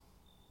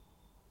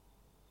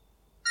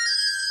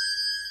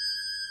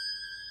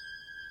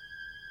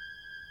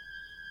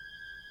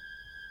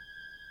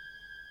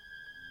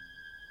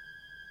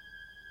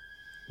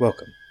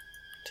Welcome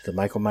to the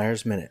Michael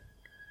Myers Minute.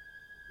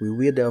 We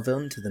will delve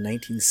into the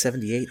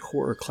 1978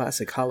 horror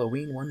classic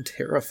Halloween one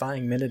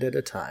terrifying minute at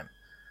a time.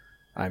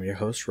 I'm your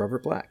host,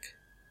 Robert Black.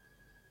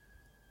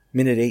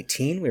 Minute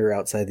 18, we were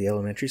outside the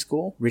elementary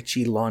school.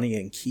 Richie, Lonnie,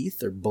 and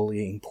Keith are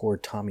bullying poor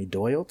Tommy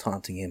Doyle,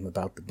 taunting him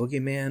about the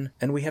boogeyman.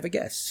 And we have a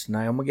guest.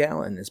 Niall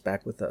McGowan is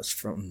back with us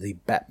from the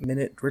Bat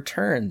Minute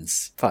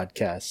Returns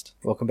podcast.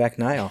 Welcome back,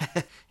 Niall.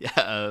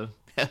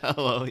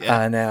 Hello,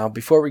 yeah. Now,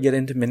 before we get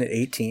into minute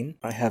 18,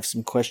 I have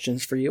some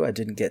questions for you I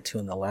didn't get to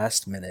in the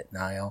last minute,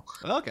 Niall.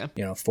 Okay.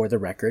 For the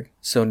record.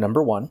 So,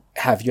 number one,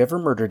 have you ever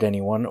murdered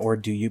anyone, or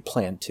do you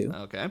plan to?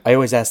 Okay. I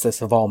always ask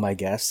this of all my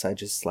guests. I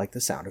just like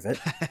the sound of it.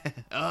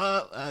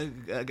 I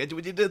get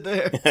what you did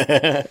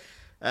there.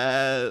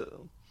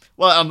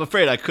 Well, I'm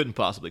afraid I couldn't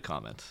possibly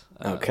comment.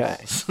 Okay.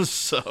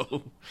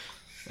 So,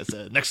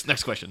 that's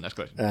next question.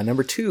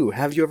 Number two,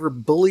 have you ever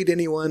bullied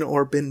anyone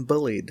or been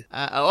bullied?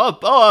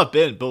 I've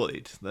been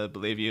bullied.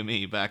 Believe you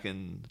me, back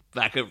when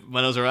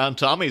I was around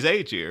Tommy's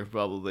age here,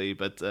 probably.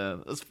 But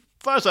as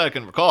far as I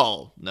can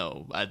recall,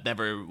 no, I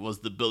never was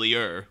the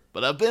bullier.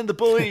 But I've been the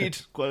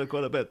bullied quite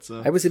a bit.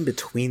 So. I was in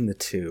between the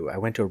two. I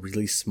went to a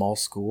really small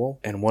school,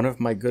 and one of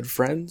my good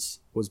friends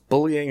was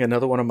bullying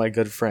another one of my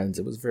good friends.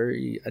 It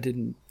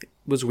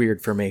was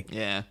weird for me.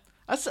 Yeah.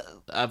 I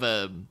have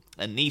a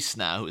niece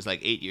now who's like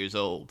 8 years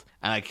old,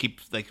 and I keep,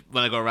 like,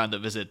 when I go around to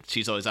visit,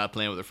 she's always out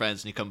playing with her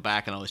friends, and you come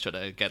back and I always try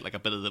to get like a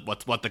bit of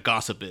what the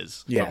gossip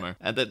is from her.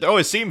 And there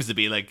always seems to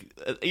be, like,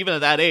 even at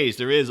that age,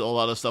 there is a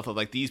lot of stuff of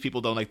like, these people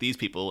don't like these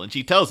people, and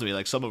she tells me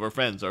like some of her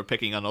friends are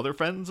picking on other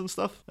friends and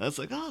stuff. And it's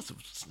like,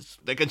 it's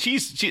like, and she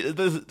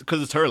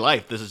because it's her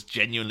life, this is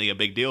genuinely a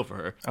big deal for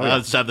her. Oh, I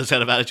just have this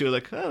kind of attitude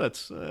like,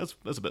 that's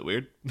a bit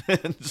weird,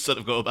 and just sort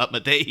of go about my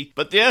day.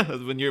 But yeah,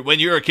 when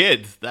you're a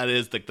kid, that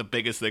is like the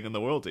biggest thing in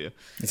the world to you.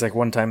 It's like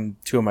one time,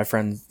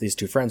 these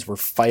two friends were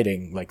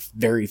fighting, like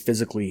very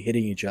physically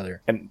hitting each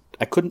other. And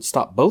I couldn't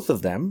stop both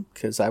of them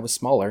because I was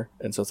smaller.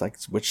 And so it's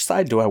like, which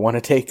side do I want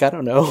to take? I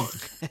don't know.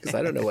 Because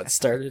I don't know what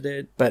started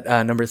it. But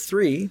number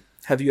three,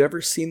 have you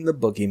ever seen the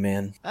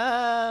boogeyman?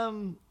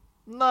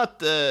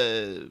 Not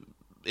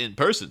in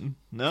person.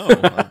 No.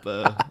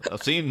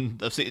 I've seen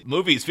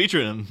movies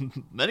featuring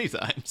him many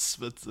times.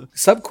 But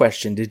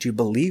Sub-question, did you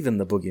believe in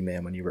the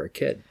boogeyman when you were a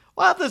kid?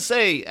 Well, I have to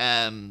say,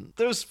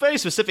 there's very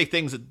specific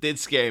things that did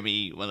scare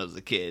me when I was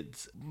a kid.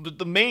 But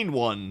the main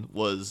one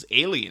was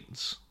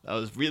aliens.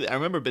 I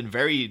remember being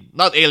very,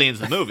 not aliens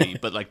the movie,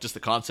 but like just the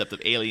concept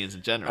of aliens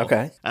in general.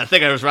 Okay. And I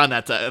think I was around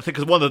that time. I think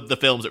because one of the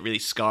films that really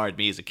scarred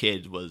me as a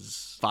kid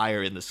was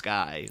Fire in the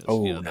Sky.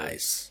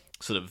 Nice.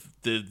 Sort of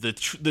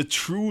the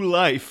true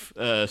life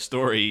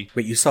story.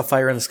 Wait, you saw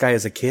Fire in the Sky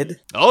as a kid?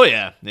 Oh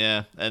yeah,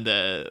 and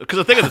because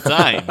I think at the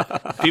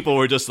time people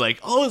were just like,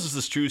 "Oh, this is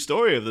this true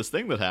story of this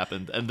thing that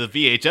happened," and the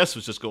VHS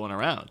was just going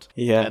around.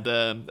 Yeah.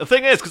 And the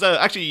thing is, because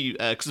I actually,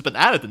 because it's been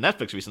added to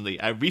Netflix recently,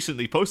 I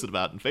recently posted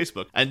about it on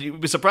Facebook, and you'd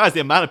be surprised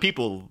the amount of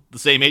people the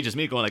same age as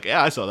me going like,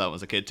 "Yeah, I saw that one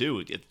as a kid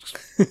too." It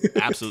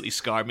absolutely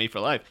scarred me for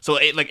life. So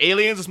like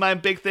aliens is my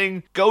big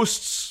thing.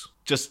 Ghosts.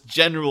 Just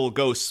general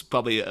ghosts,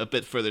 probably a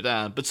bit further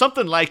down. But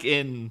something like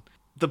in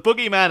the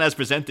boogeyman as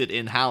presented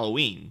in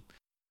Halloween.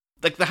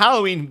 Like the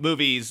Halloween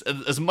movies,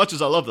 as much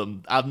as I love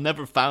them, I've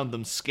never found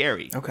them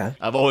scary. Okay.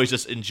 I've always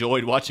just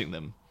enjoyed watching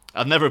them.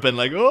 I've never been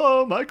like,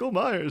 oh, Michael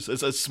Myers.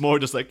 It's more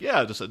just like,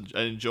 yeah, just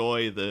I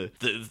enjoy the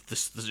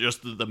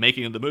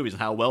making of the movies and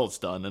how well it's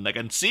done, and I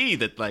can see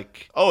that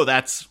like, oh,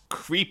 that's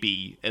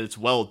creepy and it's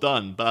well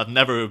done. But I've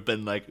never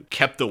been like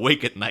kept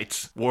awake at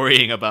night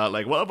worrying about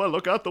like, well, if I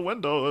look out the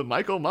window and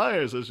Michael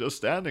Myers is just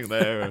standing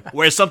there.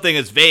 Whereas something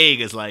as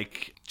vague as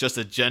like just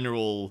a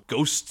general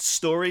ghost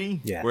story,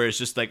 where it's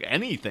just like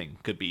anything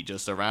could be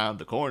just around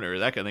the corner,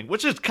 that kind of thing,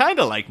 which is kind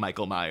of like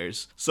Michael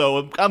Myers.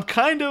 So I'm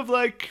kind of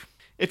like,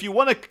 if you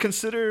want to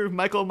consider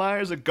Michael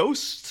Myers a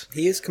ghost,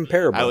 he is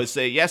comparable. I would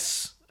say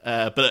yes.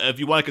 But if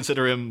you want to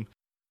consider him,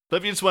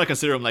 if you just want to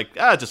consider him like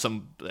just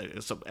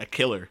a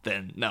killer,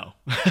 then no.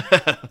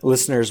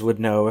 Listeners would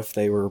know if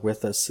they were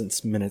with us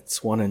since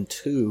minutes 1 and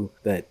 2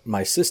 that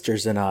my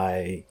sisters and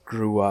I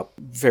grew up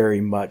very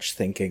much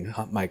thinking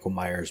Michael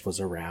Myers was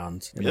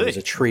around. And Really? There was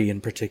a tree in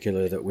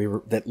particular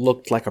that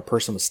looked like a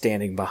person was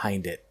standing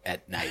behind it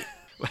at night.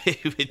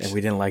 And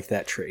we didn't like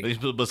that tree. These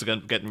people must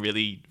have getting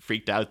really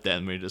freaked out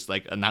then. We're just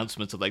like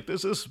announcements of like,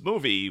 there's this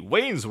movie,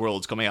 Wayne's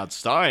World's coming out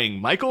starring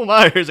Michael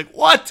Myers. Like,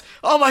 what?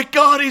 Oh my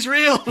God, he's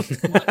real.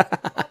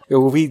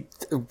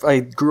 I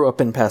grew up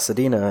in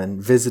Pasadena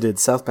and visited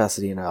South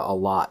Pasadena a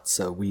lot.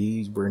 So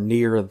we were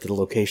near the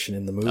location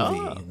in the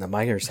movie, in the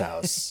Myers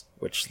house,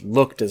 which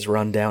looked as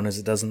run down as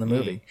it does in the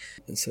movie.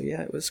 And so,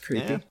 yeah, it was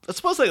creepy. Yeah. I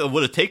suppose like it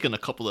would have taken a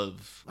couple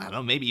of, I don't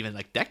know, maybe even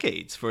like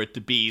decades for it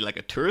to be like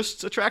a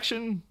tourist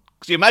attraction.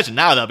 Because you imagine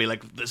now they'll be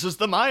like, this is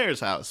the Myers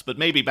house. But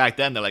maybe back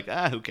then they're like,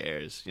 who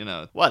cares?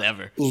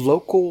 Whatever.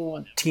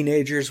 Local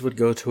teenagers would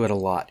go to it a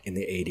lot in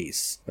the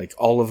 80s. Like,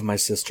 all of my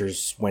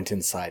sisters went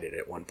inside it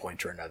at one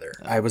point or another.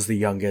 I was the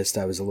youngest.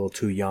 I was a little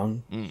too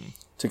young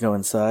to go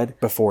inside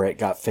before it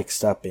got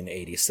fixed up in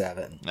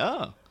 87.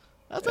 Oh.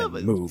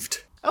 And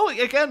moved. Oh,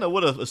 again, I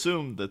would have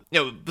assumed that,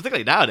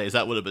 particularly nowadays,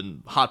 that would have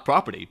been hot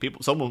property.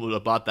 Someone would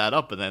have bought that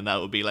up, and then that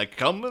would be like,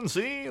 come and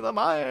see the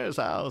Myers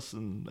house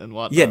and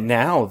whatnot. Yeah,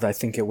 now I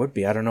think it would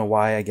be. I don't know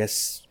why. I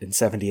guess in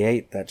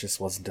 '78 that just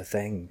wasn't a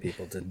thing.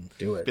 People didn't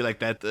do it. Be like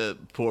that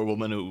poor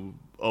woman who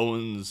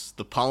owns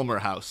the Palmer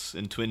house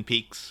in Twin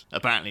Peaks.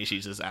 Apparently,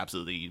 she's just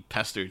absolutely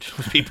pestered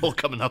with people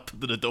coming up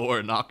to the door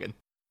and knocking.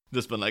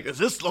 Just been like, is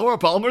this Laura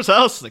Palmer's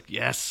house? Like,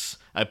 yes,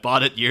 I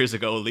bought it years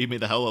ago. Leave me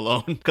the hell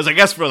alone. Because I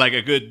guess for like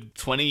a good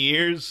 20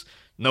 years,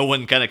 no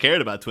one kind of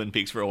cared about Twin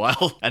Peaks for a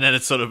while. And then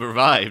it sort of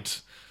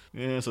revived.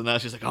 Yeah, so now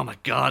she's like, oh my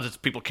God, it's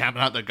people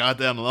camping out their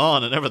goddamn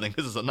lawn and everything.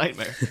 This is a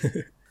nightmare.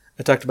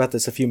 I talked about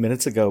this a few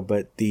minutes ago,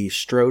 but the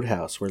Strode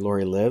house where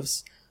Laurie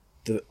lives,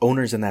 the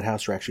owners in that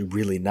house are actually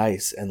really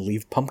nice and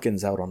leave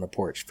pumpkins out on the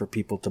porch for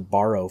people to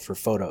borrow for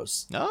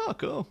photos. Oh,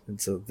 cool. And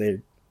so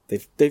they've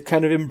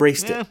kind of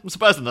embraced it. I'm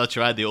surprised they've not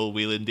tried the old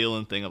wheeling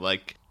dealing thing of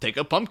like, take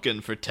a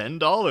pumpkin for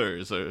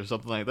 $10 or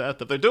something like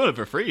that. If they're doing it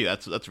for free,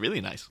 that's really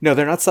nice. No,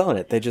 they're not selling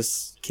it. They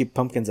just keep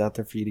pumpkins out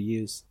there for you to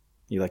use.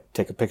 You like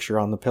take a picture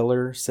on the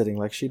pillar sitting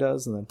like she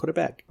does and then put it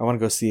back. I want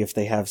to go see if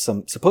they have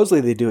some.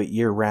 Supposedly they do it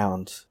year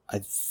round. I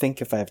think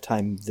if I have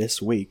time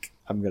this week,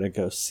 I'm going to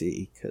go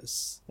see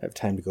because I have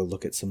time to go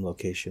look at some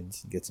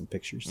locations and get some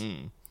pictures.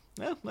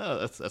 Yeah, no,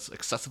 that's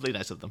excessively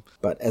nice of them.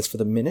 But as for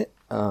the minute,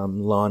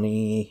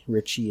 Lonnie,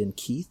 Richie, and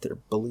Keith are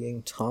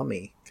bullying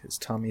Tommy because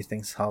Tommy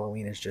thinks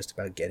Halloween is just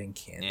about getting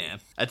candy. Yeah,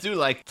 I do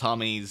like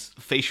Tommy's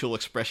facial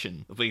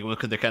expression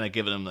because they're kind of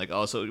giving him like,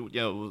 oh, so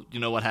you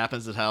know what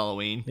happens at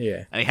Halloween?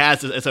 Yeah, and he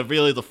has it's a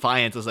really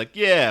defiant. It's like,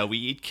 yeah, we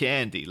eat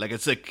candy. Like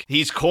it's like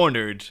he's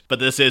cornered, but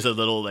this is a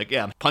little like,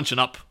 yeah, I'm punching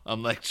up.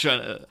 I'm like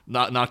trying to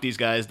knock these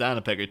guys down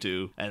a peg or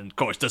two, and of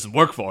course it doesn't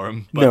work for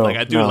him. But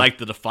I do like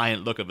the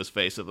defiant look of his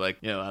face of like,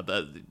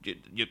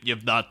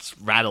 you've not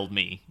rattled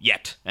me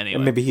yet. Anyway,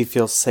 and maybe he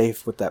feels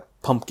safe with that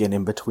pumpkin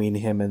in between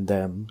him and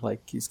them,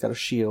 like he's got a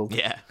shield.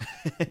 Yeah.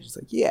 He's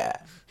like, yeah,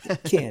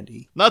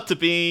 candy. Not to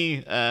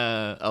be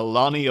a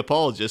Lonnie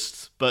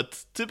apologist,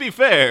 but to be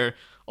fair,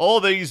 all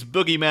these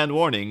boogeyman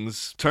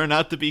warnings turn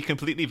out to be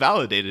completely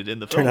validated in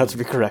the film. Turn out to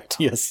be correct,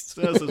 yes.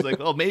 So it's like,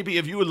 oh, maybe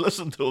if you would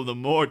listen to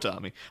them more,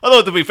 Tommy.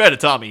 Although, to be fair to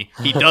Tommy,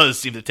 he does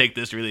seem to take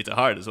this really to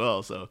heart as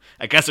well, so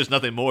I guess there's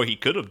nothing more he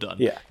could have done.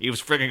 Yeah. He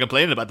was freaking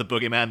complaining about the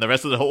boogeyman the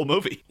rest of the whole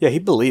movie. Yeah, he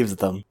believes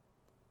them.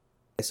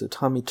 So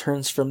Tommy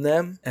turns from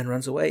them and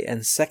runs away,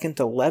 and second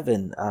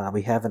 11,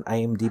 we have an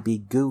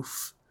IMDb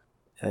goof.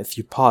 If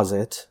you pause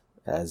it,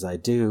 as I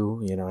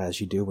do,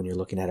 as you do when you're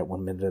looking at it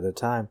 1 minute at a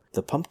time,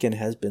 the pumpkin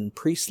has been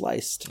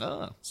pre-sliced,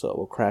 so it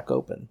will crack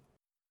open.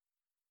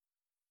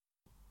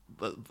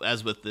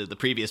 As with the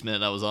previous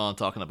minute I was on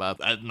talking about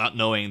not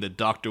knowing that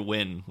Dr.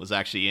 Wynn was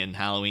actually in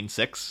Halloween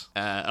 6,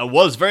 I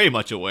was very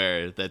much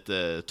aware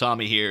that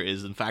Tommy here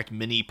is in fact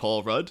mini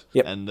Paul Rudd.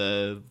 Yep.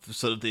 And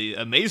sort of the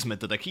amazement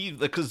that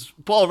because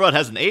Paul Rudd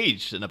hasn't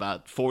aged in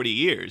about 40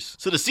 years.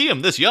 So to see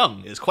him this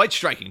young is quite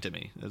striking to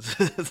me.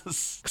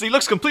 Because he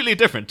looks completely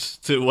different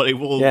to what he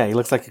will he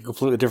looks like a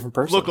completely different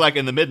person. Look like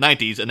in the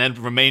mid-90s and then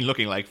remain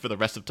looking like for the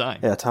rest of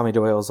time. Yeah, Tommy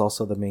Doyle is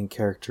also the main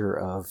character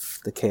of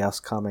the Chaos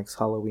Comics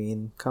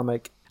Halloween comic.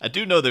 I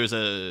do know there's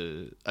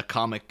a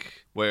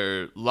comic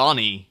where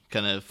Lonnie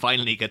kind of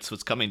finally gets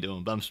what's coming to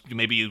him, but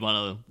maybe you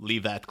want to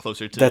leave that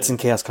closer to... That's in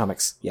Chaos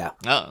Comics, yeah.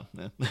 Oh,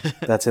 yeah.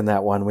 That's in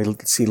that one. We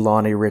see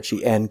Lonnie,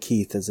 Richie, and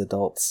Keith as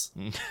adults.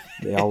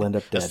 They all end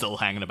up dead. They're still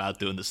hanging about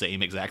doing the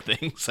same exact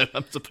thing, so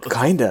I'm supposed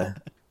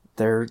Kinda.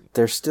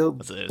 They're still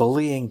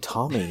bullying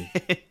Tommy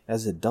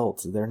as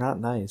adults. They're not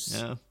nice.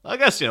 Yeah, I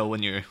guess,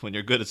 when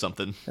you're good at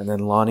something. And then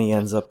Lonnie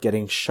ends up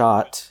getting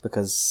shot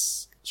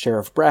because...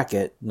 Sheriff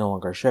Brackett, no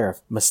longer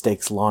sheriff,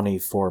 mistakes Lonnie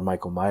for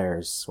Michael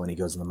Myers when he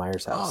goes in the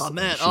Myers house. Oh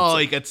man!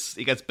 He gets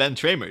Ben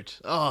Trammerd.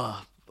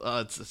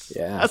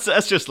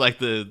 That's just like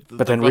the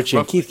but then Richie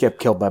and Keith get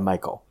killed by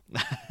Michael.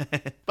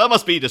 That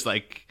must be just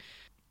like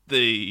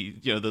the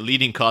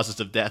leading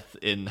causes of death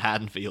in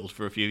Haddonfield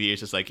for a few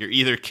years. It's like you're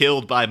either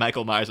killed by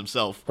Michael Myers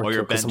himself or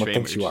you're Ben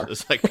Trammerd.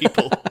 It's like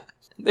people.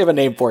 They have a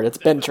name for it. It's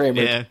Ben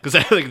Trammerd. Yeah, because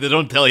they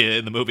don't tell you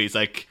in the movie. It's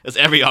like, it's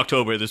every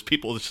October, there's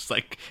people that's just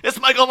like, it's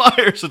Michael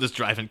Myers! So just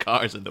driving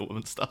cars into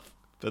women's stuff.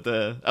 But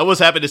I was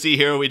happy to see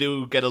here we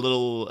do get a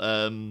little,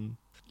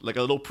 like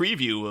a little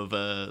preview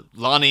of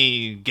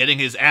Lonnie getting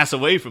his ass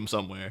away from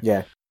somewhere.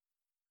 Yeah.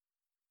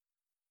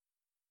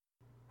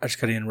 I just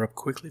gotta interrupt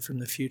quickly from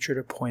the future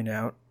to point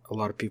out a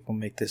lot of people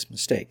make this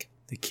mistake.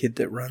 The kid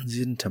that runs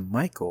into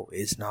Michael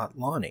is not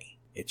Lonnie.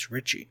 It's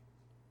Richie.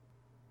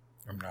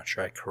 I'm not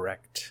sure I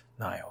correct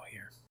Niall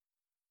here.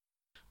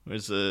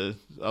 Whereas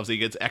obviously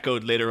gets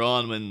echoed later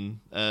on when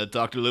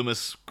Dr.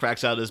 Loomis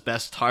cracks out his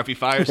best Harvey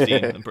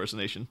Firestein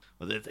impersonation.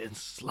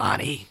 It's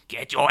Lonnie,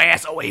 get your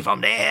ass away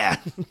from there.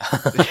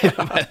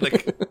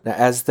 Now,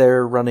 as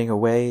they're running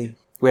away,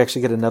 we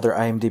actually get another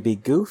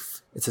IMDb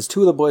goof. It says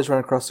 2 of the boys run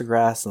across the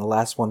grass and the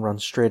last one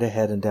runs straight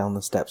ahead and down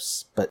the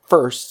steps. But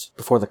first,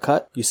 before the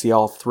cut, you see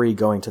all 3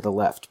 going to the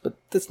left. But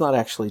that's not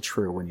actually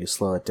true when you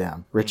slow it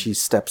down. Richie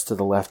steps to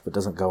the left but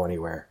doesn't go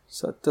anywhere.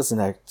 So it doesn't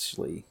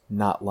actually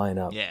not line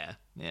up. Yeah.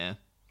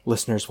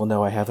 Listeners will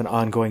know I have an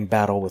ongoing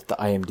battle with the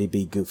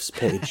IMDb Goofs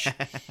page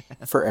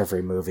for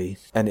every movie.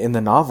 And in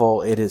the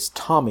novel, it is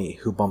Tommy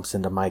who bumps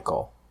into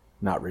Michael,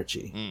 not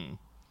Richie.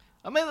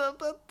 I mean,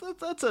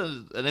 that's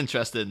an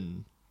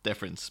interesting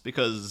difference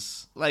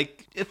because,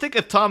 like, I think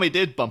if Tommy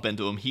did bump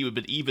into him, he would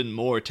have been even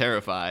more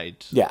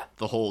terrified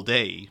the whole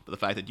day. But the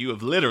fact that you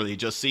have literally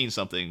just seen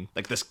something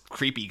like this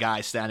creepy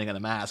guy standing in a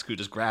mask who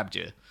just grabbed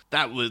you.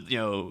 That would,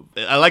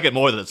 I like it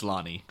more that it's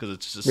Lonnie, because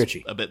it's just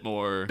Richie. A bit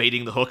more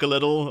baiting the hook a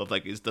little, of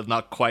like, they've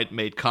not quite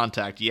made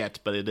contact yet,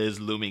 but it is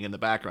looming in the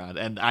background.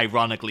 And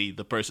ironically,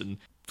 the person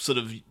sort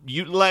of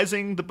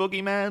utilizing the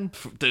boogeyman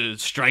to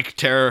strike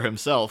terror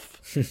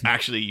himself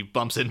actually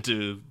bumps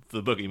into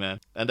the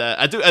boogeyman. And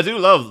I do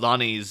love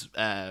Lonnie's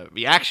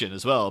reaction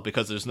as well,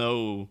 because there's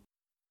no...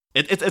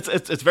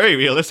 It's very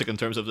realistic in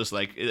terms of just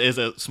like, it is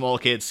a small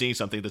kid seeing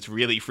something that's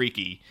really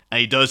freaky,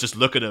 and he does just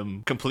look at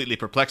him completely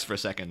perplexed for a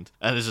second,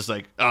 and it's just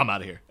like, oh, I'm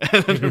out of here.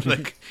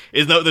 Like,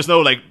 there's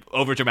no like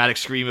over dramatic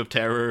scream of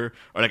terror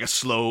or like a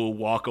slow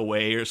walk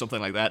away or something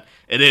like that.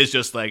 It is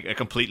just like a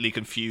completely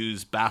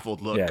confused,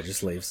 baffled look. Yeah,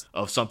 just leaves.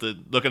 Of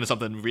something, looking at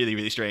something really,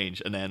 really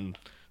strange, and then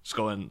just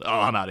going, oh,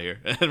 I'm out of here,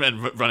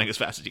 and running as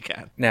fast as you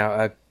can. Now,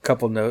 a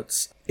couple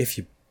notes. If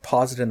you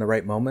pause it in the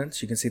right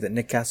moments, you can see that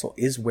Nick Castle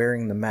is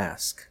wearing the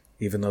mask,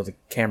 even though the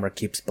camera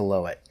keeps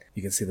below it.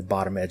 You can see the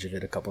bottom edge of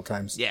it a couple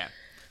times. Yeah.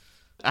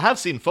 I have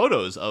seen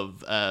photos of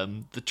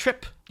the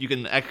trip. You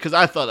can, because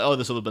I thought, oh,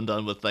 this would have been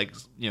done with, like,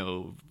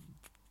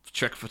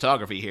 trick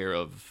photography here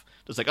of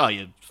just like, oh,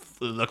 it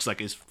looks like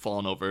he's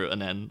fallen over, and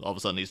then all of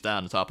a sudden he's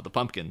down on top of the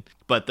pumpkin.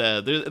 But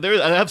I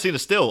have seen a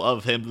still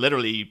of him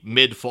literally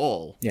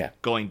mid-fall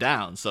going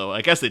down. So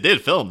I guess they did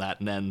film that,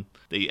 and then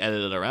they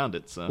edited around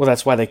it. So. Well,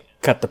 that's why they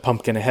cut the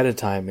pumpkin ahead of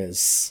time,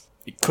 is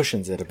it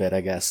cushions it a bit, I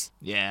guess.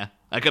 Yeah.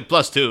 I could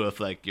plus too if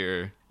like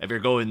you're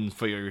going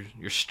for your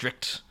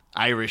strict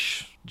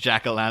Irish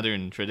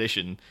jack-o'-lantern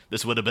tradition,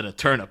 this would have been a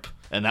turnip,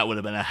 and that would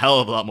have been a hell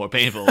of a lot more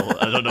painful.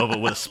 I don't know if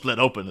it would have split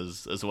open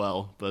as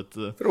well, but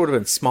it would have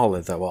been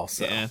smaller though.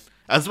 Also, yeah,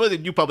 that's what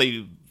you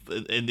probably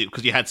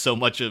because you had so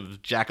much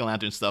of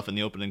jack-o'-lantern stuff in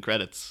the opening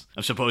credits.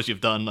 I suppose you've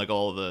done like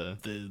all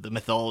the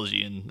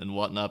mythology and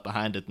whatnot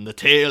behind it, and the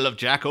tale of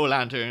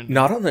jack-o'-lantern.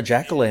 Not on the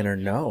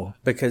jack-o'-lantern, no,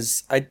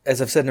 because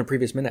as I've said in a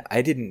previous minute,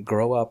 I didn't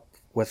grow up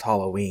with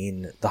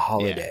Halloween, the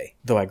holiday,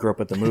 though I grew up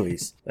with the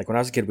movies. Like when I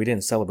was a kid, we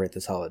didn't celebrate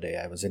this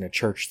holiday. I was in a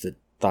church that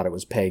thought it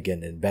was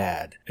pagan and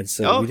bad, and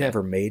so we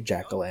never made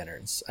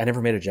jack-o'-lanterns. I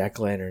never made a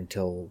jack-o'-lantern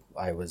until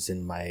I was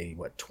in my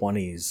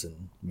 20s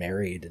and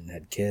married and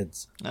had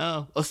kids.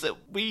 Oh, so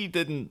we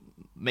didn't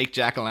make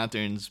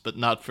jack-o'-lanterns, but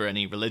not for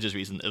any religious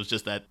reason. It was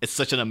just that it's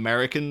such an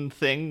American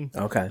thing.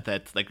 Okay.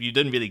 That like you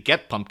didn't really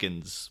get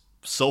pumpkins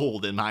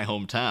sold in my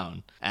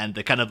hometown, and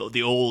the kind of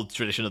the old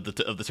tradition of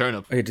the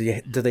turnip.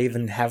 Okay, do they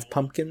even have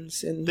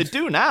pumpkins in? They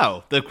do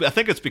now. I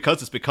think it's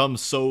because it's become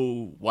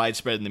so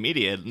widespread in the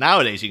media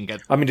nowadays. You can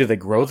get. I mean, do they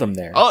grow them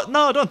there? Oh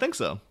no, I don't think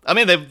so. I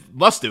mean, they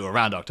must do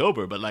around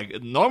October, but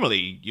like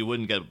normally you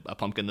wouldn't get a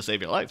pumpkin to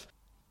save your life.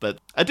 But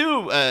I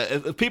do,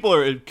 if people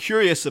are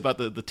curious about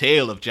the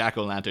tale of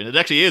Jack-o'-lantern, it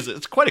actually is,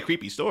 it's quite a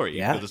creepy story.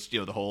 Yeah. Because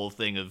it's, the whole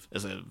thing of,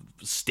 as a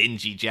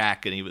stingy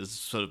Jack, and he was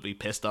sort of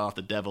pissed off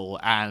the devil,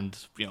 and,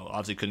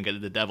 obviously couldn't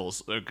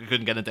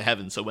get into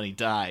heaven, so when he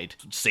died,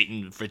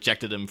 Satan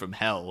rejected him from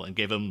hell and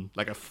gave him,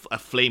 like, a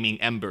flaming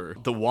ember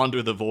to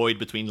wander the void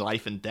between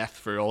life and death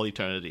for all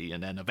eternity,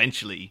 and then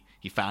eventually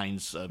he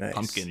finds a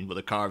pumpkin with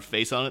a carved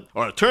face on it,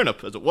 or a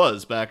turnip, as it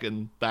was back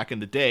in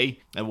the day,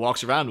 and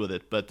walks around with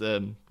it. But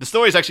the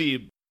story is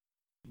actually,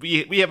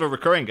 we have a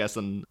recurring guest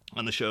on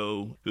the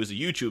show who's a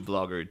YouTube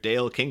vlogger,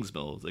 Dale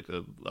Kingsmill, like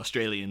an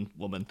Australian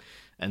woman,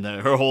 and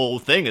her whole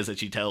thing is that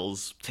she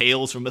tells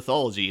tales from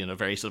mythology in a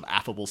very sort of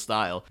affable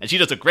style, and she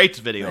does a great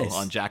video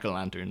on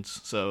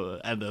jack-o'-lanterns. So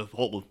and the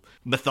whole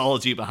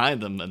mythology behind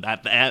them, and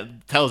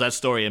that tells that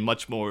story in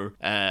much more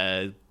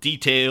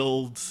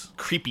detailed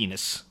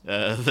creepiness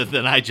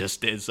than I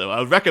just did. So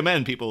I would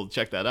recommend people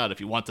check that out if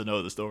you want to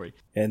know the story.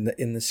 And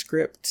in the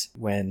script,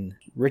 when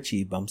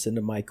Richie bumps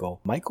into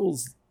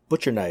Michael's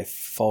butcher knife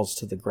falls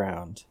to the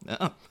ground.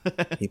 Oh.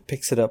 He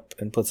picks it up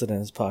and puts it in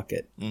his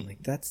pocket.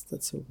 Like that's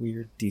a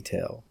weird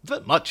detail. It's a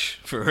bit much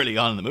for early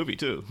on in the movie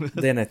too.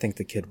 Then I think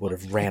the kid would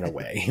have ran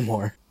away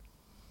more.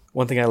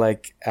 One thing I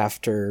like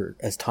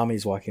as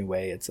Tommy's walking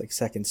away, it's like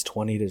seconds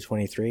 20 to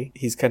 23.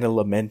 He's kind of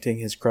lamenting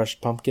his crushed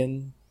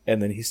pumpkin,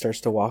 and then he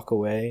starts to walk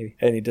away,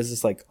 and he does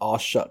this like aw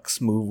shucks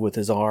move with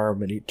his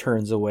arm, and he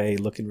turns away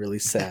looking really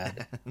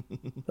sad.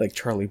 Like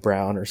Charlie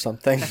Brown or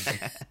something.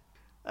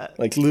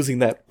 Like losing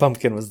that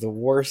pumpkin was the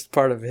worst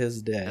part of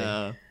his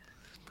day.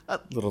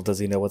 Little does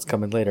he know what's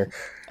coming later.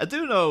 I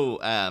do know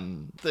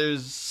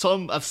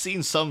I've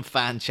seen some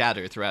fan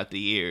chatter throughout the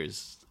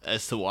years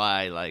as to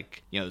why,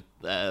 like,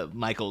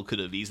 Michael could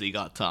have easily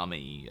got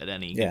Tommy at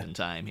any given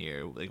time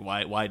here. Like,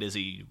 why does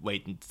he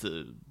wait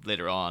until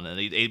later on? And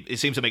it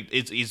seems to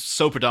he's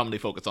so predominantly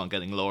focused on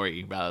getting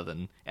Laurie rather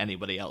than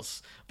anybody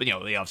else. But he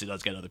obviously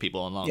does get other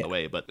people along the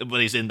way. But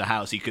when he's in the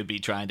house, he could be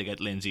trying to get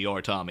Lindsay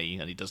or Tommy,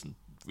 and he doesn't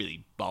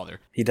really bother.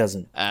 He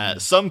doesn't.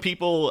 Some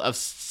people I've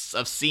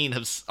seen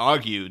have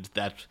argued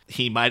that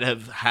he might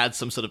have had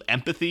some sort of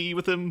empathy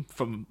with him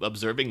from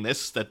observing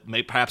this, that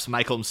perhaps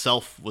Michael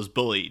himself was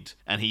bullied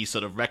and he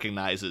sort of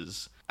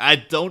recognizes. I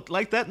don't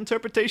like that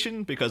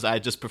interpretation because I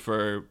just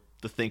prefer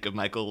to think of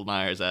Michael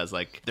Myers as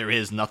like there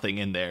is nothing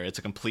in there. It's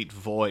a complete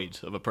void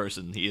of a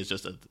person. He is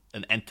just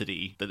an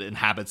entity that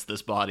inhabits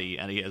this body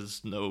and he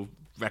has no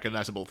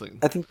recognizable thing.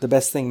 I think the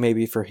best thing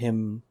maybe for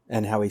him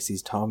and how he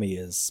sees Tommy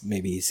is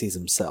maybe he sees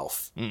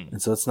himself.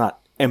 And so it's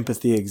not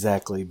empathy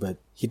exactly, but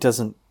he's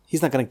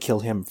not going to kill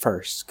him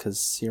first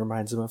because he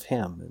reminds him of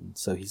him. And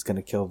so he's going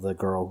to kill the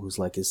girl who's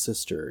like his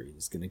sister.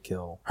 He's going to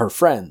kill her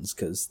friends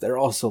because they're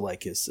also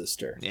like his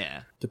sister.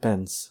 Yeah.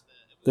 Depends.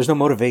 There's no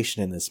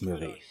motivation in this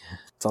movie.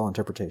 It's all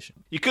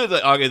interpretation. You could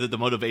argue that the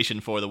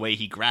motivation for the way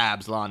he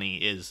grabs Lonnie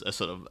is a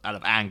sort of out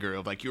of anger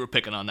of like, you were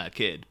picking on that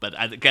kid. But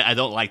I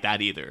don't like that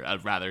either.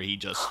 I'd rather he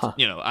just,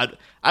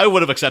 I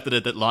would have accepted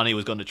it that Lonnie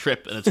was going to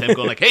trip and it's him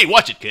going like, hey,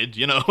 watch it, kid,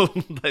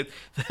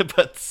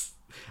 But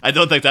I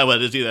don't think that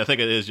what it is either. I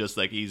think it is just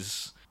like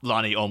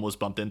Lonnie almost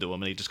bumped into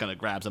him and he just kind of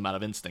grabs him out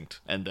of instinct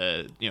and,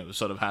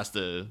 sort of has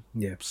to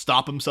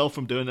stop himself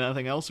from doing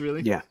anything else,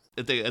 really. Yeah.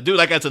 I do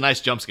like that's a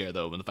nice jump scare,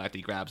 though, when the fact that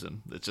he grabs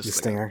him. It's just the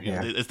like, stinger,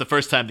 it's the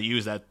first time to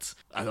use that.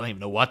 I don't even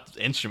know what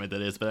instrument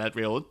that is, but that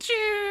real...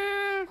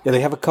 Yeah,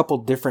 they have a couple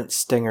different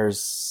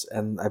stingers,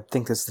 and I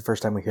think this is the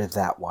first time we hear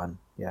that one.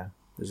 Yeah,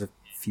 there's a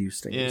few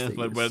stingers.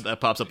 Yeah,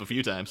 that pops up a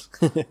few times.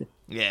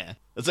 Yeah.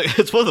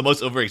 It's one of the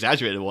most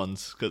over-exaggerated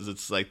ones, because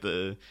it's like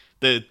the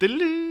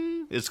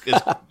it's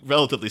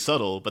relatively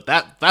subtle, but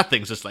that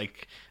thing's just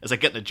like, it's like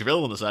getting a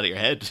drill in the side of your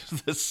head.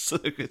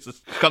 It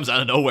just comes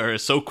out of nowhere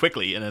so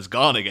quickly and it's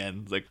gone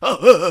again. It's like,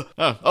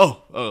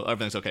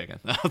 everything's okay again.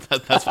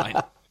 That's fine.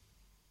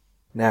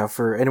 Now,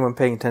 for anyone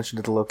paying attention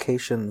to the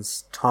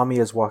locations, Tommy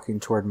is walking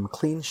toward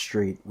McLean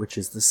Street, which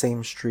is the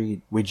same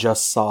street we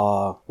just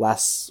saw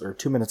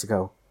 2 minutes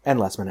ago, and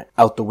last minute,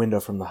 out the window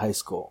from the high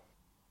school.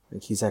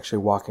 Like, he's actually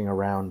walking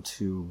around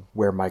to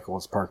where Michael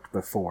was parked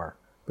before,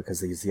 because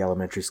they use the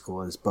elementary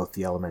school as both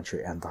the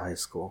elementary and the high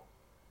school.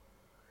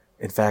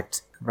 In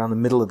fact, around the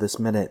middle of this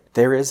minute,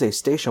 there is a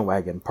station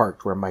wagon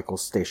parked where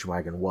Michael's station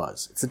wagon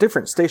was. It's a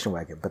different station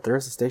wagon, but there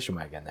is a station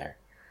wagon there.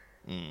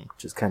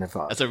 Which is kind of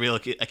odd. That's a real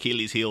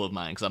Achilles heel of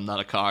mine, because I'm not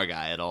a car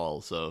guy at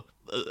all, so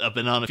I've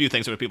been on a few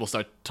things where people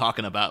start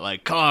talking about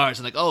like cars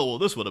and like, oh, well,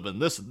 this would have been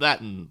this and that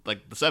in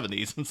like the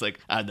 70s. It's like,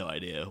 I have no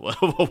idea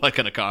what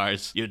kind of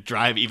cars you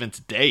drive even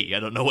today. I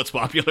don't know what's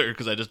popular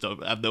because I just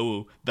don't have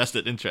no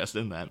vested interest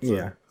in that. So.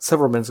 Yeah.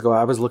 Several minutes ago,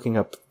 I was looking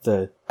up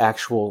the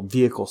actual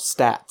vehicle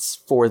stats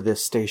for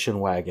this station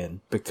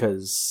wagon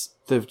because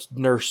the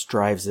nurse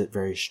drives it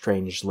very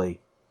strangely.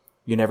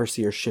 You never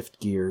see her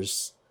shift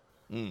gears.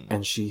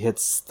 And she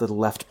hits the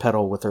left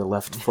pedal with her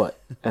left foot.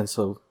 And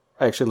so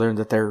I actually learned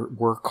that there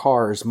were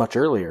cars much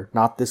earlier,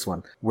 not this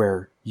one,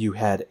 where you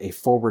had a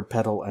forward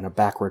pedal and a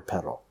backward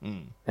pedal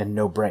and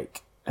no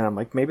brake. And I'm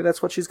like, maybe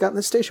that's what she's got in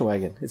this station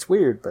wagon. It's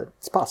weird, but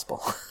it's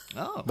possible.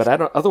 Oh. But I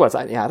don't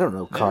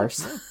know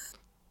cars. Yeah.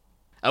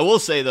 I will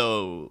say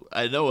though,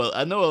 I know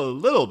a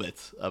little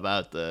bit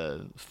about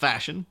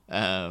fashion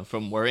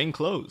from wearing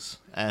clothes,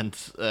 and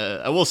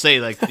I will say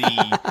like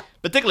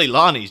particularly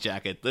Lonnie's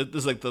jacket.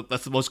 That's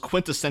the most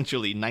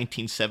quintessentially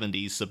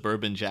 1970s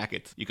suburban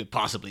jacket you could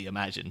possibly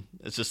imagine.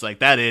 It's just like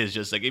that is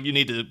just like if you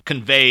need to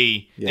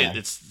convey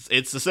it's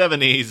the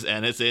 70s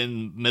and it's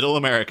in Middle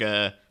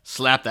America.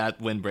 Slap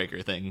that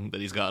windbreaker thing that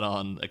he's got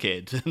on a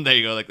kid. And there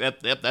you go. Like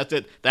that's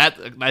it.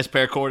 That nice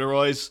pair of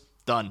corduroys.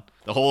 Done.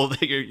 The whole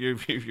thing,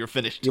 you're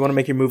finished. You want to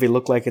make your movie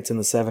look like it's in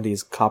the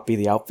 70s, copy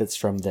the outfits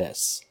from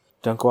this.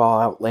 Don't go all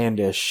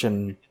outlandish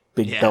and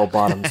big bell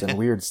bottoms and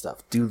weird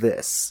stuff. Do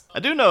this. I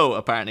do know,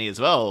 apparently,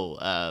 as well,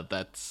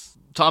 that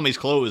Tommy's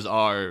clothes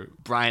are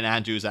Brian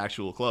Andrews'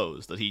 actual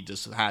clothes, that he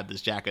just had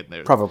this jacket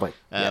there. Probably.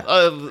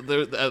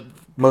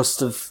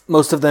 Most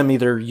of them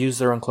either use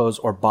their own clothes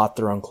or bought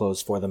their own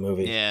clothes for the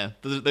movie. Yeah.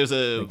 There's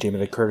a... Like Jamie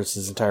Lee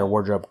Curtis's entire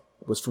wardrobe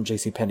was from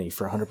JCPenney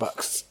for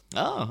 $100.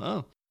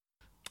 Oh.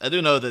 I do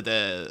know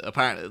that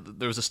apparently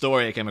there was a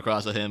story I came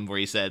across of him where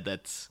he said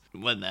that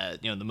when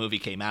the movie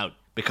came out,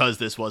 because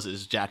this was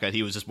his jacket,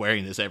 he was just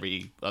wearing this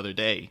every other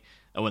day.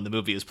 And when the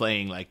movie was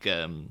playing, like,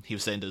 he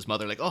was saying to his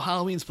mother, like, oh,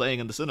 Halloween's playing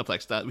in the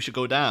Cineplex, that we should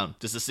go down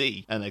just to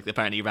see. And, like,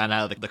 apparently he ran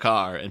out of the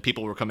car, and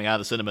people were coming out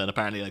of the cinema, and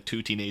apparently, like,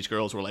 2 teenage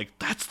girls were like,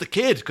 that's the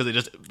kid!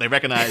 Because they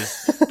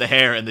recognized the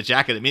hair and the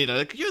jacket immediately.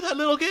 Like, you're that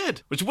little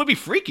kid! Which would be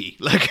freaky.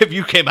 Like, if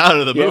you came out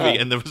of the movie,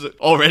 and there was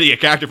already a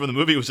character from the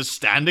movie who was just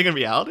standing in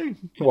reality.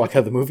 You walk out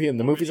of the movie, and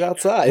the movie's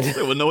outside.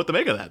 They wouldn't know what to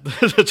make of that.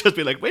 Just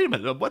be like, wait a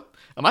minute, what?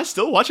 Am I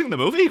still watching the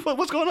movie?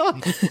 What's going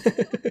on?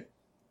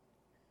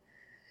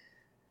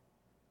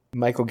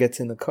 Michael gets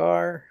in the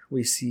car.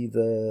 We see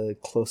the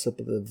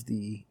close-up of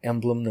the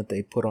emblem that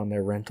they put on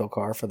their rental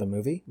car for the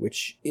movie,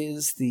 which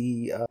is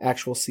the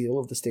actual seal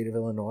of the state of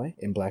Illinois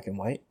in black and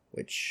white.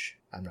 which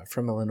I'm not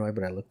from Illinois,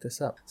 but I looked this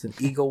up. It's an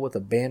eagle with a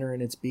banner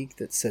in its beak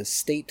that says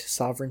State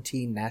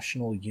Sovereignty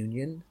National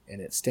Union,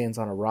 and it stands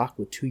on a rock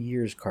with 2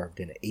 years carved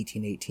in it.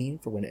 1818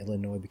 for when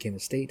Illinois became a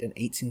state, and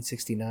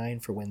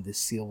 1869 for when this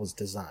seal was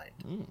designed.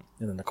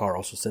 And then the car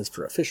also says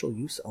for official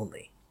use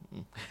only.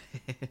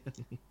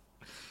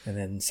 And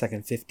then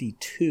second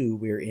 52,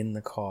 we're in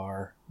the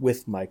car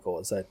with Michael,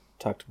 as I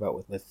talked about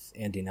with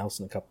Andy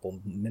Nelson a couple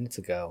minutes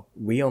ago.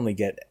 We only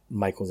get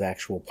Michael's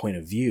actual point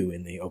of view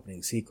in the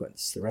opening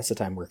sequence. The rest of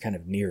the time, we're kind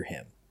of near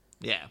him.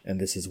 Yeah. And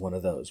this is one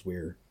of those.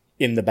 We're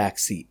in the back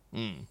seat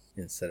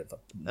instead of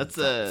up. That's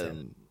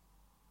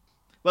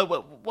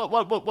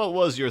What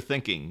was your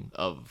thinking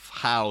of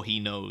how he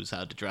knows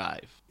how to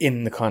drive?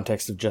 In the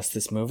context of just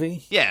this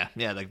movie? Yeah,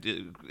 like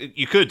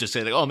you could just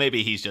say like, oh,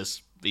 maybe he's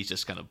just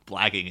kind of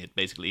blagging it.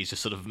 Basically, he's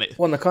just sort of.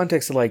 Well, in the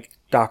context of like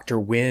Dr.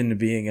 Wynn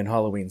being in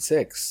Halloween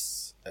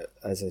 6,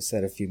 as I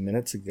said a few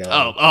minutes ago.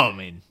 I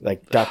mean,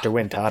 like Dr.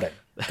 Wynn taught him.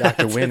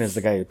 Dr. Wynn is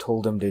the guy who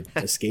told him to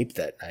escape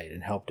that night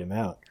and helped him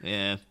out.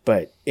 Yeah.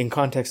 But in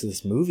context of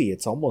this movie,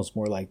 it's almost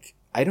more like,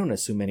 I don't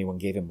assume anyone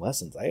gave him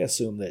lessons. I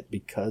assume that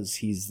because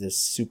he's this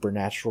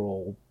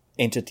supernatural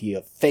entity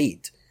of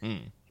fate,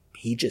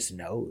 he just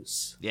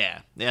knows.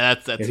 Yeah,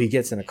 that's if he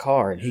gets in a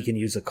car and he can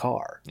use a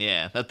car.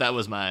 Yeah, that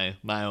was my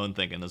own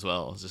thinking as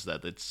well. It's just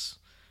that it's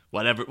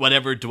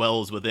whatever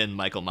dwells within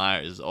Michael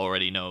Myers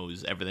already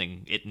knows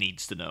everything it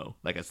needs to know.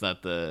 Like, it's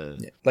not the...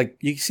 Yeah. Like,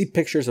 you see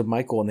pictures of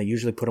Michael and they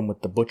usually put him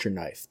with the butcher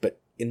knife,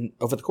 but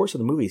over the course of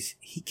the movies,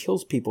 he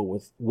kills people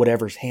with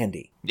whatever's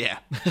handy. Yeah.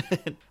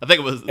 I think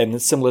it was... And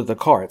it's similar to the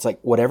car. It's like,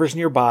 whatever's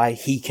nearby,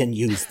 he can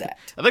use that.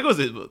 I think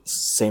it was...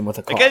 Same with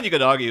the car. Again, you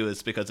could argue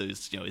it's because of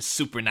his, his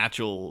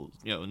supernatural,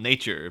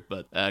 nature,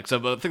 but... Cause I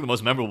think the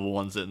most memorable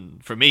ones,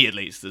 for me at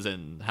least, is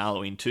in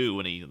Halloween 2,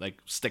 when he,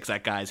 sticks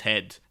that guy's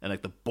head in,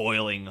 the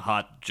boiling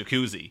hot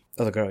jacuzzi.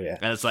 Oh, the girl, yeah.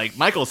 And it's like,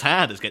 Michael's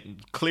hand is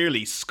getting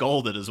clearly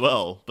scalded as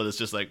well, but it's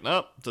just like,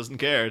 nope, doesn't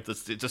care.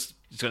 It's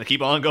going to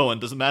keep on going.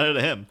 Doesn't matter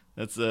to him.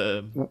 That's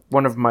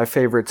one of my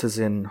favorites is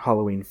in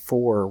Halloween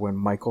 4 when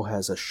Michael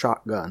has a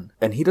shotgun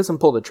and he doesn't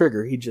pull the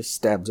trigger, he just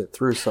stabs it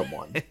through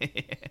someone.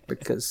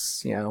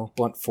 Because,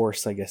 blunt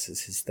force, I guess,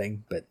 is his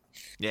thing, but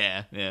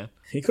yeah.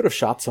 He could have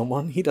shot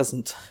someone. He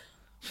doesn't.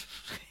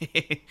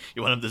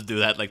 You want him to do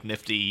that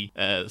nifty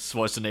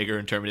Schwarzenegger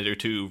in Terminator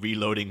 2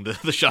 reloading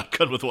the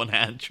shotgun with one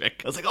hand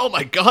trick. I was like, oh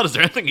my god, is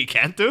there anything he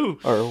can't do?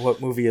 Or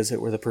what movie is it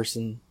where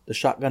the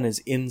shotgun is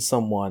in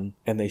someone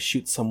and they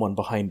shoot someone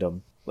behind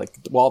them? Like,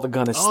 while the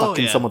gun is stuck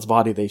in someone's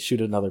body, they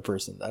shoot another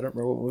person. I don't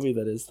remember what movie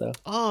that is, though.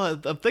 Oh,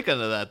 I'm thinking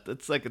of that.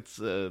 It's like it's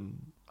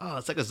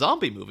like a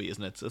zombie movie,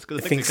 isn't it? So it's I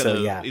think so,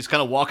 yeah. He's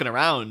kind of walking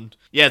around.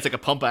 Yeah, it's like a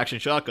pump action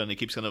shotgun. He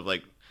keeps kind of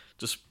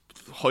just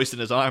hoisting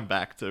his arm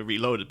back to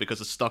reload it because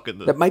it's stuck in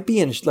the... That might be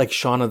in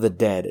Shaun of the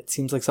Dead. It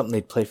seems like something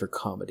they'd play for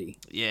comedy.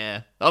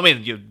 Yeah. I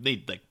mean, you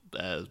need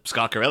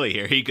Scott Corelli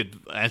here. He could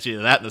answer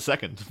you that in a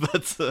second.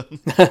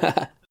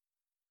 But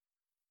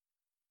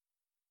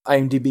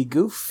IMDb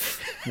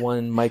goof.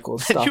 One Michael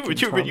stalking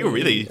Tommy. You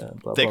really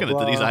taking it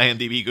to these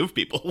IMDb goof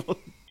people.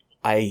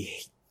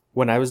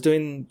 When I was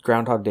doing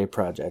Groundhog Day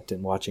Project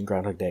and watching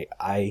Groundhog Day,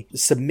 I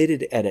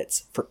submitted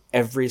edits for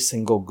every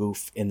single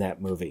goof in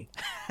that movie.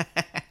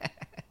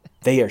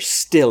 They are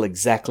still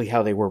exactly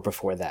how they were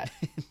before that.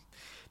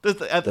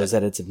 Those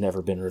edits have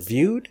never been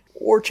reviewed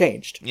or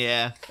changed.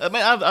 Yeah. I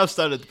mean, I've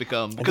started to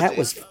become... And that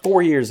was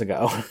 4 years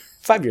ago.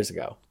 5 years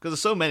ago. Because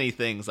there's so many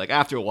things,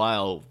 after a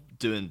while...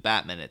 doing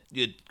Batman,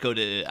 you'd go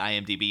to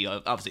IMDb,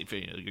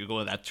 obviously you go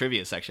to that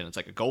trivia section, it's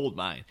like a gold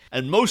mine,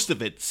 and most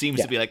of it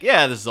seems to be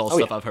this is all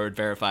stuff I've heard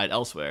verified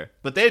elsewhere,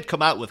 but they'd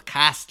come out with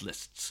cast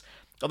lists.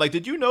 I'm like,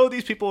 did you know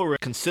these people were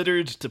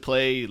considered to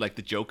play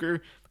the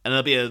Joker? And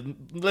it'll be a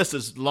list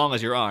as long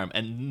as your arm,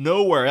 and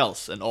nowhere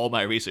else in all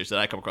my research that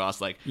I come across,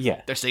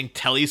 they're saying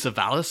Telly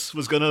Savalas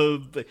was gonna,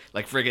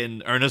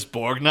 friggin' Ernest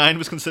Borgnine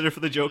was considered for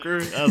the Joker.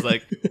 I was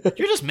like,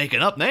 you're just making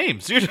up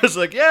names. You're just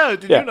like,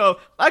 did you know?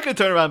 I could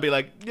turn around and be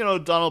like,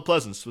 Donald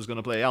Pleasance was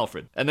gonna play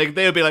Alfred. And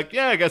they would be like,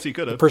 yeah, I guess he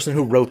could have. The person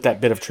who wrote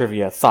that bit of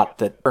trivia thought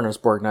that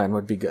Ernest Borgnine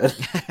would be good.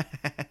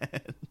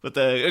 But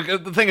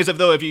the thing is,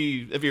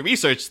 if you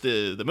research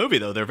the movie,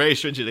 though, they're very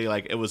stringently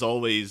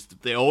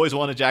they always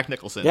wanted Jack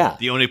Nicholson. Yeah.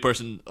 The only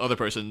other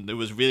person who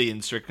was really in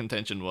strict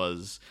contention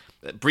was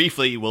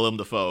briefly Willem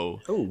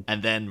Dafoe. Ooh.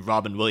 And then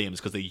Robin Williams,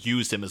 because they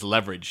used him as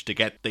leverage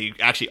they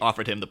actually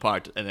offered him the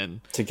part, and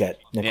then to get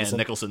Nicholson. Yeah,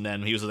 Nicholson.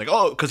 Then he was like,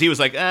 because he was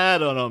like, I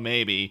don't know,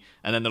 maybe.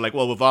 And then they're like,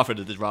 well, we've offered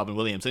it to Robin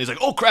Williams, and he's like,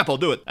 oh crap, I'll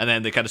do it. And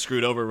then they kind of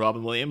screwed over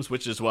Robin Williams,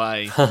 which is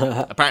why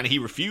apparently he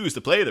refused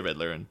to play the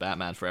Riddler in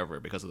Batman Forever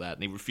because of that,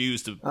 and he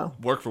refused to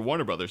work for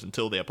Warner Brothers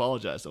until they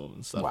apologized to him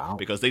and stuff. Wow.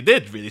 Because they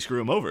did really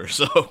screw him over.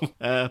 So,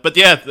 but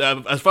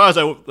yeah, as far as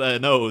I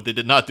know, they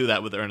did not do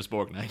that with Ernest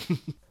Borgnine.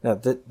 Now,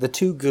 the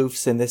two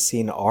goofs in this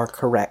scene are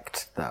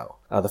correct, though.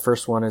 The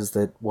first one is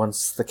that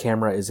once the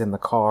camera is in the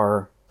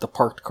car, the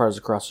parked cars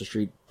across the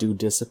street do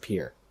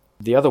disappear.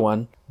 The other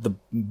one, the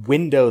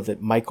window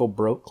that Michael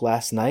broke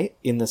last night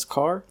in this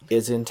car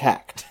is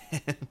intact.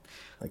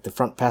 The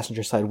front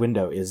passenger side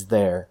window is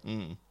there.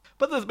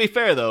 But to be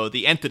fair, though,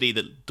 the entity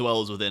that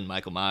dwells within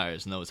Michael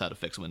Myers knows how to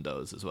fix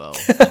Windows as well.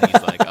 And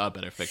he's like, oh, I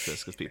better fix this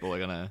because people are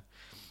going to...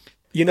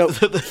 You know,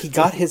 he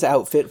got his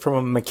outfit from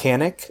a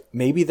mechanic.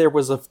 Maybe there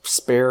was a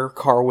spare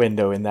car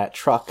window in that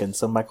truck, and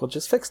so Michael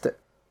just fixed it.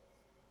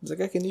 He's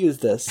like, I can use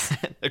this.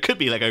 It could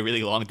be like a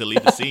really long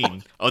deleted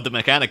scene of the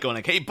mechanic going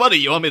like, hey, buddy,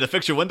 you want me to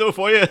fix your window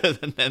for you?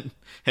 And then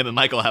him and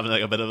Michael having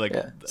like a bit of like...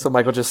 Yeah. So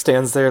Michael just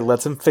stands there,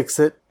 lets him fix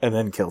it, and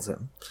then kills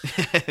him.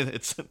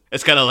 It's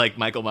kind of like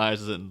Michael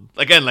Myers in,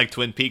 again, like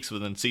Twin Peaks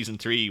within season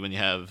 3 when you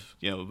have,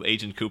 you know,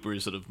 Agent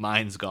Cooper's sort of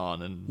mind's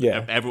gone and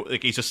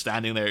like he's just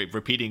standing there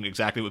repeating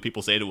exactly what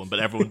people say to him, but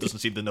everyone doesn't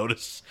seem to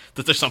notice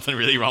that there's something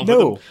really wrong with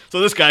him. So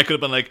this guy could have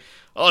been like,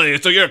 oh,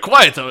 so you're a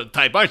quiet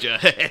type, aren't you?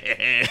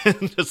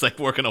 Just like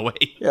working away.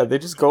 Yeah, they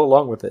just go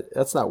along with it.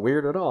 That's not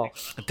weird at all.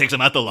 It takes him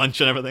out to lunch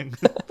and everything.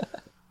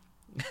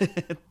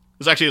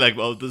 It's actually like,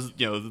 well, this,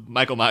 you know,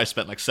 Michael Myers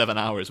spent like 7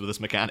 hours with this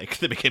mechanic.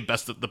 They became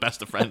the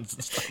best of friends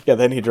and stuff. Yeah,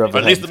 then he drove. But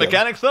at least the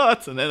mechanic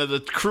thought, and then a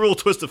cruel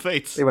twist of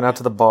fate. They went out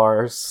to the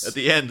bars. At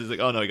the end, he's like,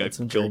 oh no, he got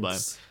killed by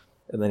him.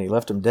 And then he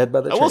left him dead by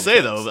the I will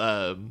say,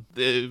 though,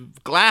 the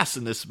glass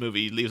in this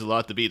movie leaves a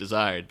lot to be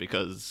desired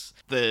because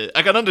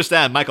I can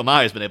understand Michael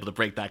Myers been able to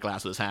break that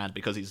glass with his hand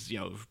because he's, you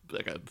know,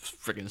 like a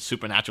freaking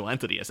supernatural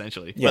entity,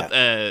 essentially. Yeah.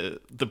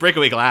 But the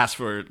breakaway glass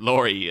for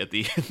Laurie at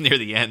the near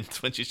the end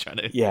when she's trying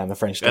to... Yeah, in the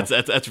French stuff.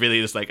 That's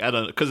really just like, I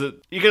don't know, because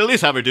you can at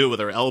least have her do it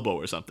with her elbow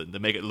or something to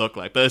make it look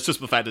like, but it's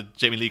just the fact that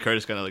Jamie Lee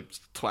Curtis kind of like,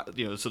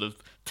 you know, sort of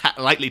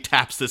lightly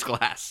taps this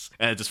glass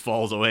and it just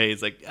falls away.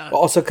 It's like...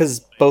 Also, because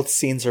both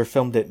scenes are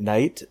filmed at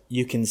night,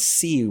 you can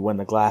see when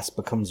the glass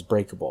becomes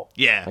breakable.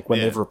 Yeah. Like when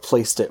they've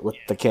replaced it with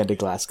the candy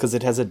glass, because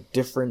it has a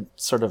different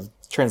sort of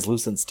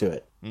translucence to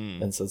it.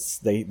 And so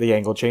the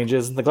angle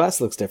changes and the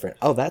glass looks different.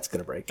 Oh, that's going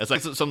to break. It's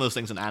like some of those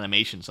things in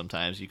animation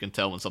sometimes. You can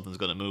tell when something's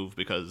going to move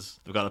because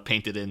they've got a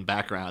painted in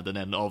background and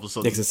then all of a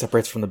sudden... Because it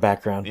separates from the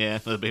background. Yeah,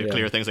 there'll be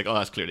clear things like, oh,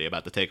 that's clearly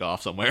about to take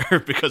off somewhere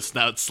because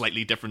now it's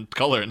slightly different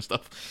color and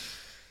stuff.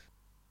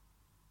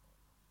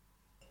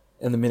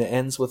 And the minute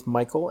ends with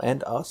Michael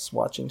and us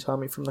watching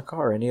Tommy from the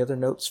car. Any other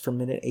notes from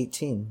minute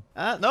 18?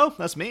 No,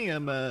 that's me.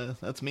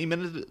 That's me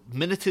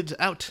minuted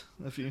out,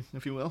 if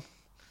you will.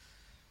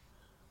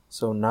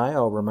 So,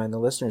 Niall, remind the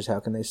listeners, how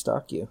can they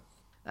stalk you?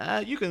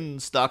 You can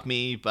stalk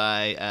me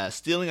by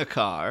stealing a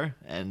car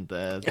and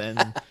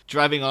then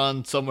driving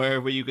on somewhere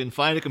where you can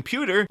find a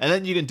computer and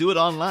then you can do it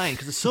online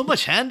because it's so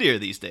much handier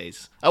these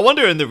days. I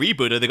wonder in the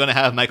reboot, are they going to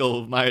have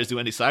Michael Myers do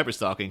any cyber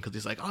stalking? Because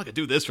he's like, oh, I could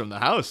do this from the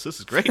house. This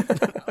is great.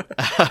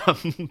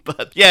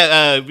 But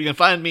yeah, you can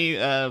find me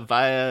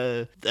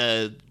via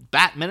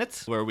Bat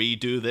Minute, where we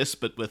do this,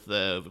 but with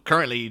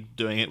currently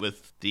doing it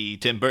with the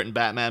Tim Burton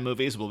Batman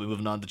movies. We'll be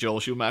moving on to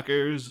Joel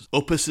Schumacher's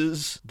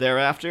opuses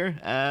thereafter.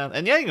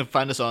 And yeah, you can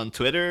find us on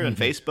Twitter and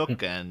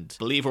Facebook, and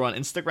believe we're on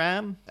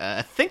Instagram.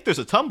 I think there's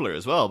a Tumblr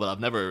as well, but I've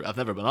never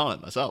been on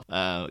it myself.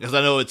 Because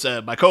I know it's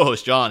my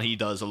co-host John. He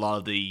does a lot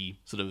of the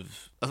sort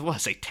of, I don't want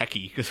to say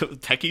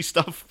techie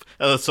stuff.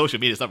 Social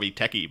media is not really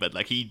techie, but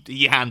like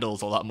he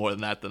handles a lot more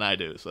than that than I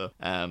do. So,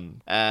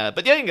 but yeah,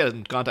 you can get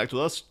in contact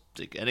with us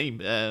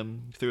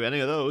through any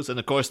of those, and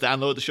of course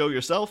download the show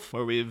yourself,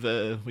 where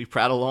we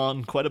prattle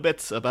on quite a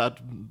bit about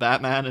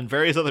Batman and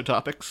various other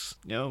topics,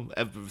 you know,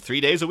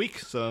 3 days a week.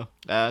 So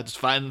just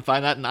find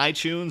that in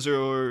iTunes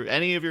or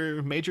any of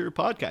your major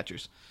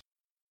podcatchers.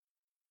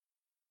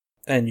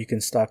 And you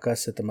can stalk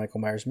us at the Michael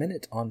Myers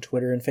Minute on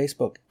Twitter and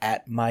Facebook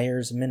at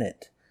Myers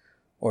Minute,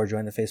 or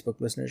join the Facebook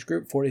listeners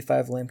group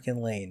 45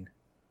 Lambkin Lane.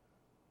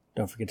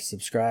 Don't forget to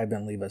subscribe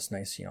and leave us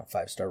nice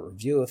 5-star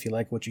review if you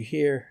like what you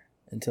hear.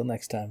 Until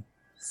next time.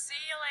 See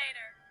you later.